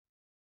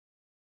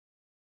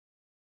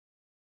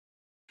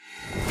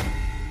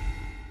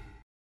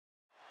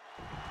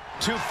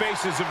Two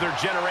faces of their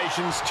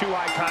generations, two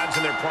icons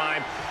in their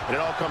prime, and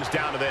it all comes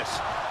down to this.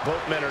 Both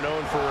men are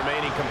known for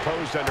remaining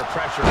composed under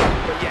pressure,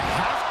 but you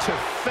have to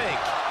think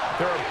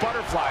there are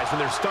butterflies in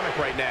their stomach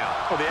right now.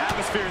 Oh, the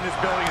atmosphere in this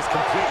building is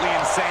completely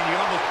insane. You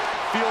almost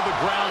feel the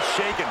ground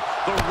shaking.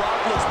 The Rock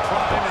looks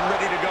prime and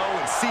ready to go,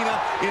 and Cena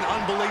in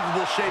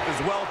unbelievable shape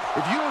as well.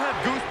 If you don't have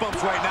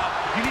goosebumps right now,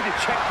 you need to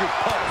check your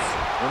pulse.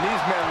 When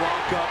these men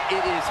lock up,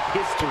 it is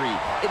history.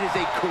 It is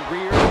a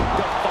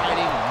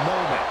career-defining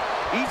moment.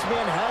 Each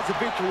man has a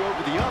victory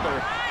over the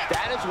other.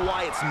 That is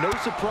why it's no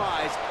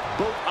surprise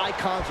both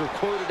icons are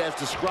quoted as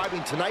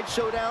describing tonight's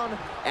showdown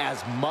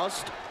as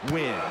must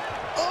win.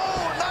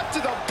 Oh, not to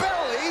the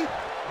belly!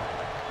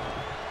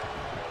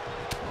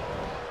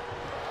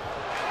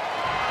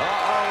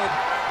 Uh-oh.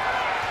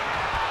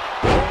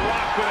 The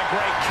Rock with a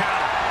great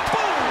counter.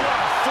 Boom!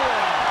 What a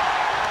forearm.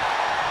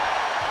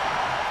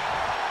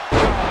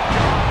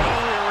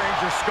 Don't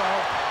rearrange your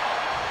skull.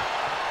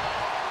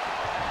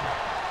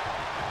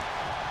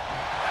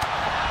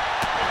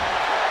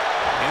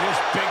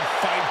 Big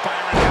fight,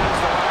 Byron. How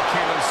does The Rock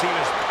handle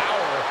Cena's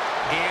power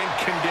and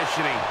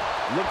conditioning?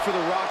 Look for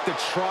The Rock to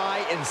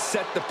try and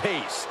set the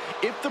pace.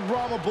 If the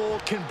Brahma Bull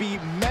can be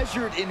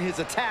measured in his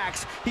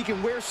attacks, he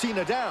can wear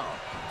Cena down.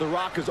 The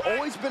Rock has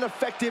always been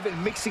effective in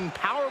mixing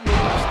power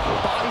moves,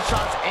 body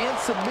shots, and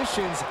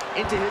submissions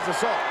into his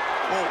assault.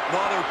 Well,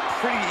 while they're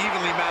pretty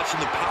evenly matched in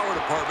the power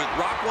department,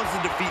 Rock wants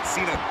to defeat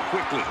Cena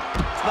quickly.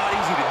 It's not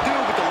easy to do,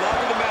 but the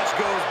longer the match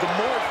goes, the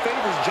more it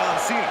favors John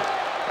Cena.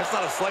 That's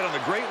not a slight on the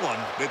great one.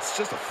 It's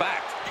just a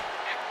fact.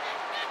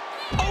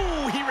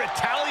 Oh, he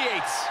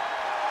retaliates.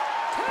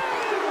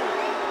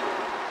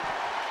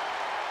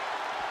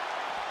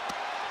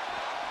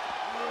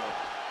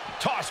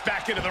 Tossed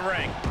back into the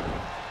ring.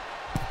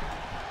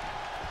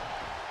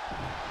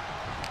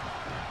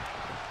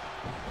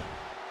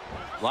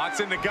 Locks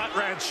in the gut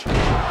wrench.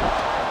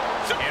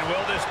 And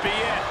will this be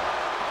it?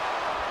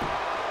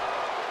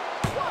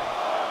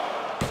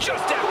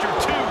 Just after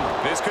two.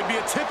 This could be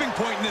a tipping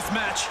point in this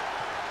match.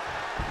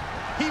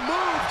 He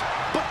moved,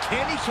 but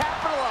can he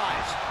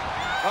capitalize?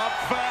 Up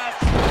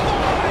fast.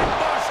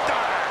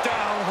 Buster.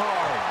 Down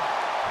hard.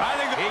 I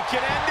think he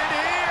can end it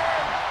here.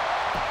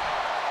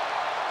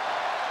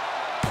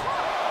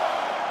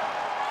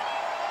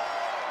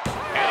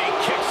 And he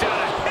kicks out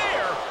a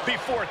hair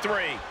before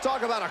three.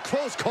 Talk about a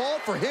close call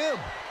for him.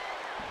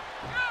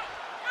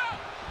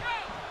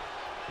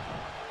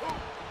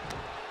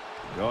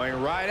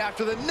 Going right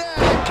after the neck.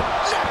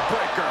 Neck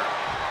breaker.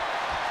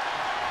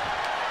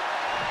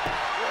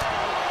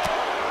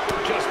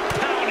 Just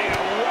pounding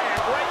away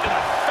right to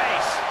the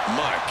face.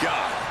 My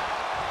God.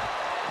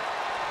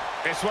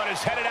 This one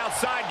is headed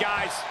outside,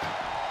 guys.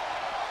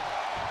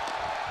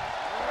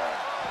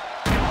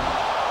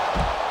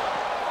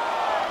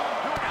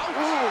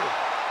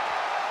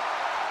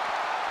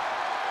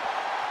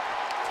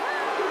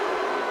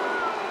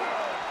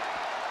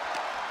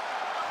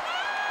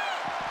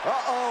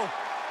 Uh-oh.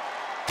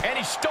 And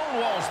he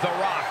stonewalls The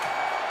Rock.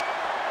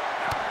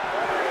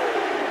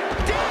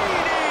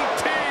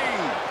 DDT!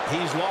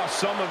 He's lost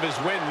some of his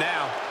wind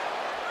now.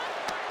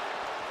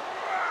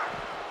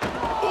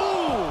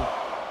 Ooh!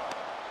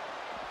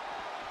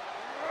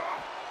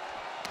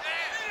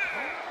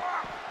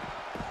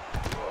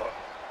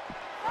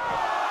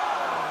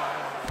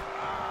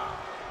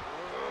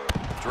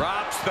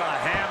 Drops the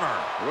hammer.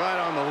 Right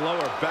on the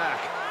lower back.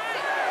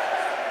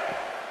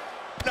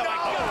 No,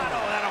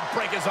 oh, that'll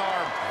break his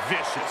arm.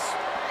 Vicious.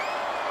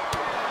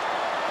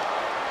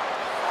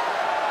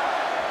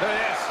 Look at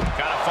this.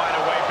 Gotta find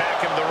a way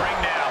back into the ring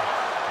now.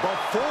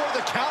 Before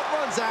the count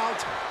runs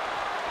out.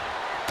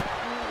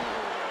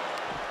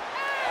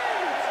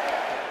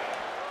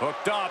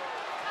 Hooked up.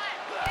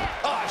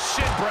 Oh,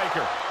 shin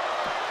breaker.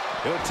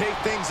 He'll take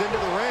things into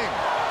the ring.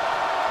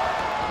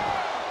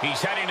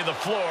 He's heading to the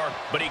floor,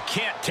 but he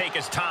can't take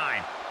his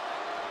time.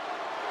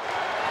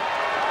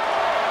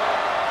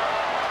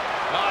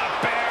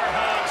 Bear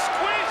hug,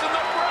 squeezing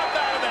the breath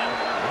out of them.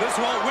 This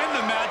won't win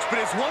the match,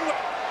 but it's one.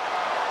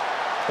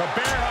 The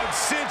bear hug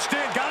cinched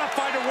in. Gotta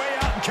find a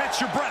way out and catch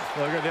your breath.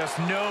 Look at this,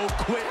 no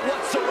quit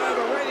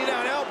whatsoever, raining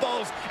down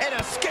elbows and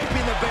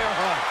escaping the bear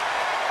hug.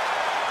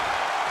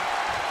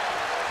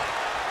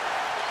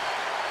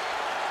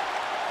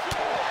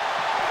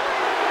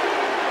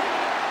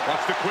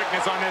 Watch the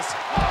quickness on this.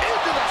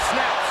 Into the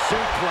snap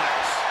suplex.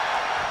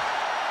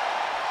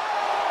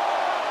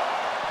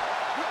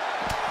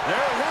 There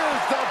it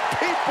is, the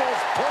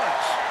people's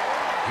punch.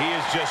 He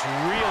is just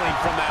reeling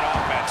from that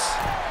offense.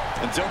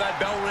 Until that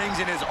bell rings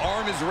and his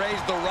arm is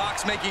raised, The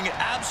Rock's making it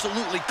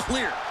absolutely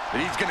clear that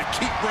he's going to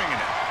keep bringing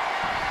it.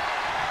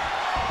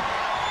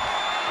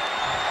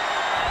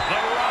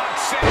 The Rock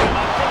set him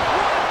up for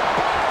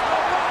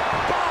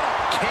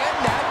Can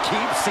that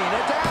keep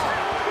Cena down?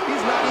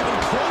 He's not even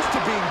close to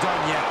being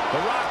done yet.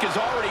 The Rock is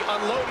already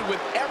unloaded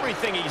with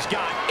everything he's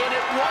got, and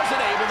it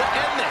wasn't able to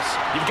end this.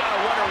 You've got to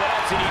wonder what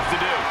else he needs to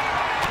do.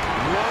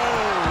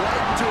 Whoa,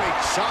 right into a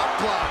chop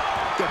block.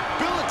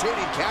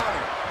 Debilitating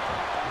counter.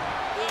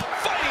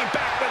 Fighting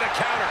back with a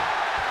counter.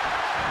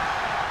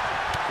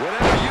 With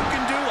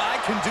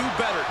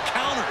better.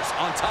 Counters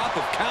on top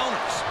of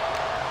counters.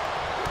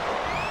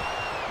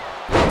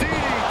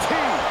 DDT.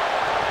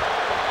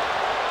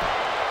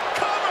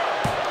 Cover.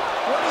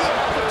 What do you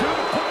have to do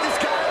to put this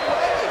guy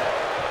away?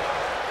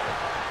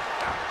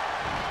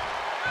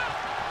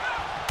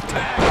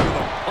 Tag with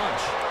a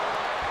punch.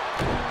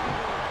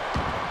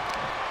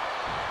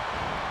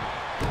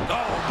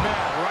 Oh,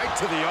 man, right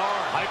to the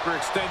arm.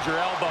 Hyperextend your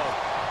elbow.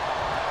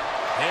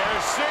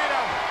 Here's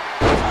Cena.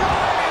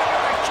 Driving into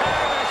the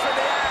canvas for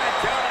the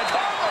attitude.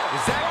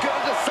 Is that going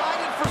to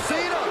decide it for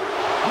Cena?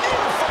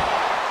 Near fall.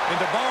 And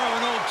to borrow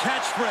an old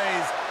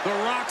catchphrase, The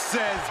Rock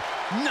says,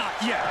 not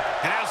yet.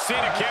 And now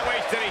Cena can't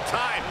waste any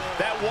time.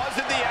 That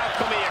wasn't the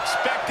outcome he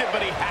expected,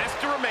 but he has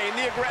to remain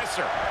the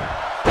aggressor.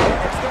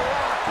 It's The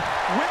Rock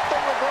with the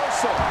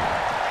reversal.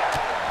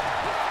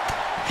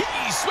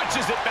 He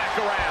switches it back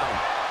around.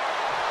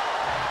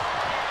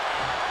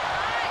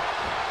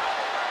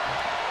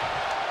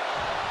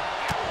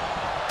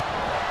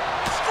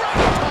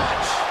 Straight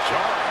punch.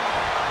 Jarring.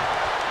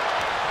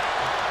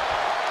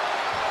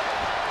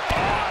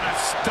 Oh, and a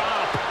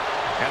stomp.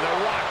 And The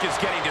Rock is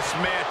getting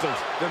dismantled.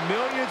 The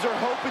millions are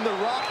hoping The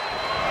Rock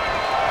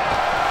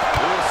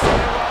will say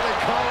why they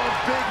call him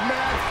Big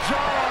Mac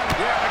John.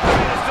 Yeah, the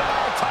greatest of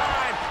all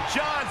time.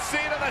 John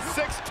Cena, the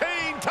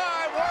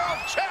 16-time world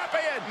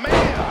champion.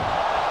 Man.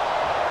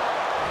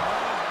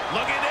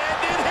 Looking to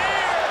end it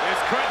here.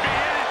 This could be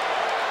it.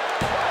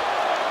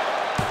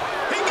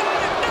 He got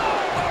it. No,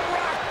 The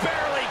Rock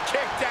barely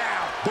kicked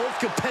out. Both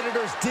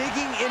competitors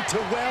digging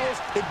into wells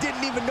they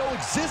didn't even know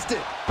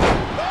existed.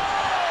 Oh!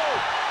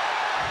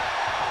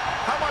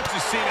 How much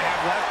does Cena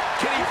have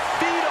left? Can he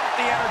feed off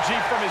the energy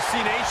from his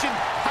C-Nation?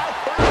 How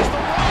hurt is The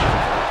Rock?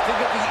 Think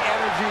of the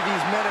energy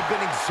these men have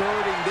been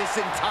exerting this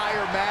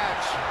entire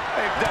match.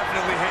 They've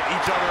definitely hit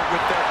each other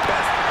with their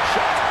best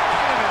shots. I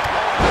don't even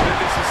know that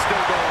this is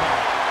still going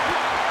on.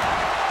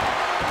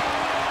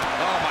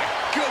 Oh, my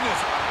goodness.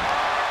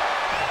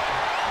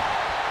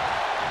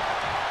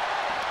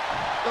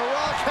 The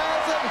Rock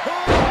has him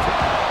hooked.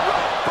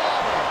 Rock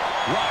bottom.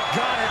 Rock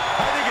got it.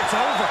 I think it's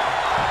over.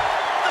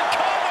 The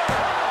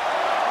cover.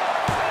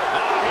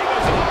 Oh, he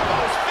was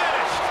almost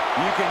finished.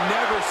 You can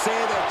never say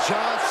that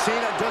John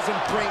Cena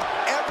doesn't bring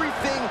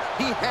everything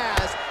he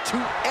has to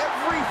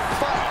every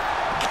fight.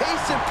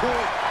 Case in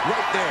point,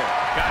 right there.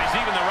 Guys,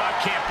 even The Rock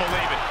can't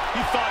believe it.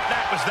 He thought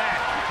that was that.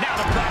 Now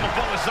the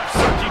probable is up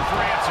searching for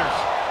answers.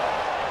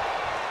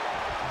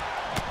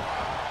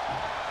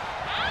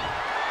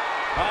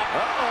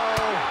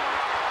 Uh-oh.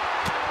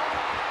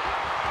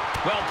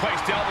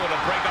 Well-placed elbow to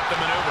break up the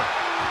maneuver.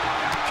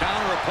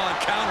 Counter upon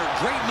counter.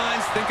 Great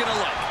minds thinking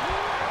alike.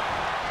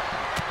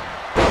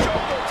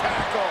 Shoulder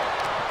tackle.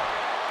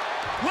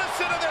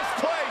 Listen to this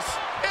place.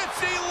 It's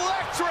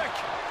electric.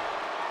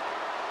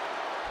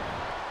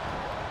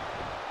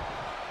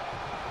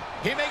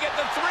 He may get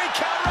the 3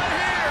 count right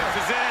here.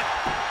 This is it.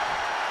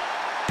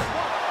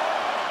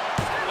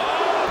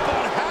 Oh,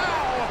 but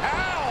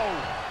how?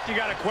 You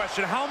got to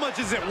question, how much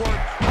is it worth?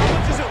 How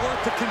much is it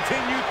worth to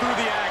continue through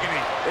the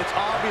agony? It's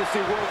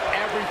obviously worth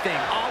everything.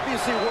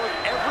 Obviously worth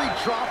every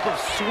drop of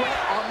sweat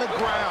on the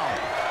ground.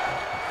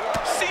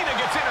 Cena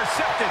gets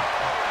intercepted.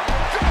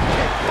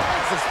 Dropkick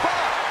finds the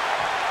spot.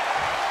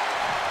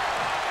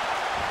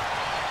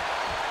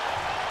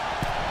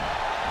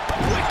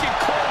 Wicked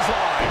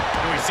clothesline.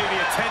 And we see the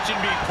attention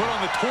being put on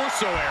the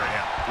torso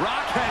area.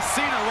 Rock has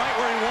Cena right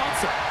where he wants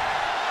him.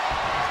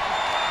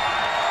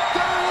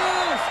 There it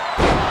is.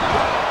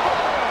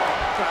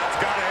 That's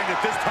got to end it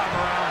this time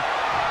around.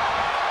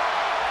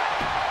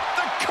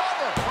 The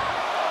cover.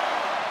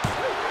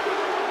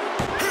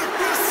 And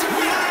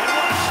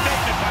what a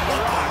statement by The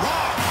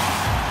Rock.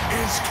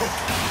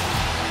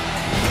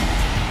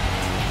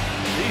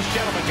 These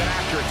gentlemen got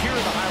after it. Here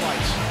are the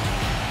highlights.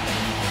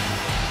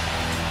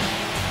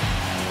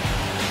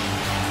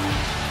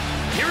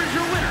 Here is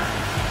your winner,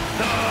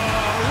 The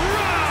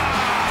Rock!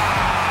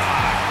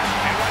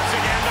 And once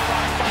again, The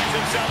Rock finds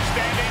himself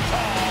standing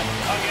tall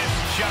against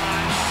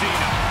John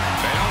Cena.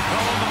 They don't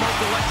call him the most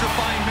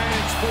electrifying man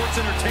in sports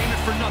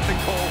entertainment for nothing,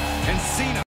 Cole. And Cena